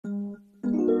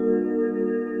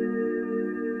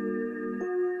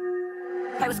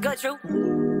Hey, what's good, True?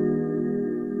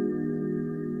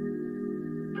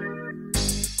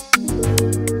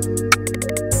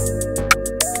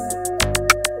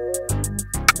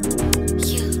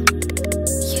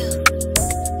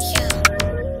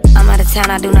 I'm out of town,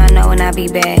 I do not know when I be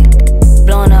back.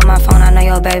 Blowing up my phone, I know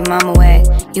your baby mama whack.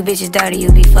 You bitches dirty,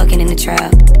 you be fucking in the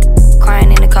trap.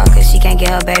 Crying in the car cause she can't get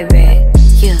her baby back.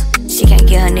 Yeah, she can't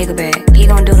get her nigga back. He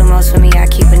gon' do the most for me, I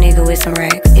keep a nigga with some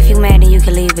racks. If you mad then you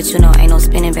can leave, but you know ain't no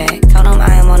spinning back. Told him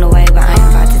I am on the way, but I ain't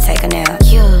about to take a nap.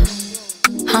 Yeah,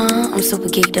 I'm super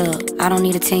geeked up. I don't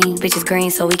need a team, bitches green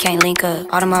so we can't link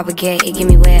up. All my baguette, it get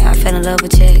me wet, I fell in love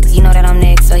with chicks. You know that I'm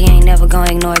next, so you ain't never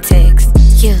gonna ignore a text.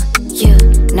 Yeah,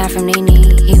 not from Nene.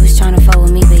 He was tryna fuck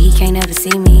with me, but he can't ever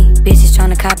see me. Bitches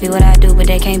tryna copy what I do, but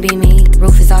they can't be me.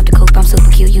 Roof is off the coupe, I'm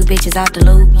super cute, you bitches off the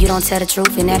loop. You don't tell the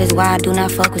truth, and that is why I do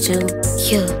not fuck with you.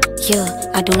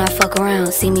 Yeah, I do not fuck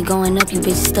around. See me going up, you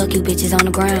bitches stuck, you bitches on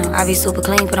the ground. I be super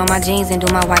clean, put on my jeans and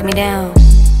do my wipe me down.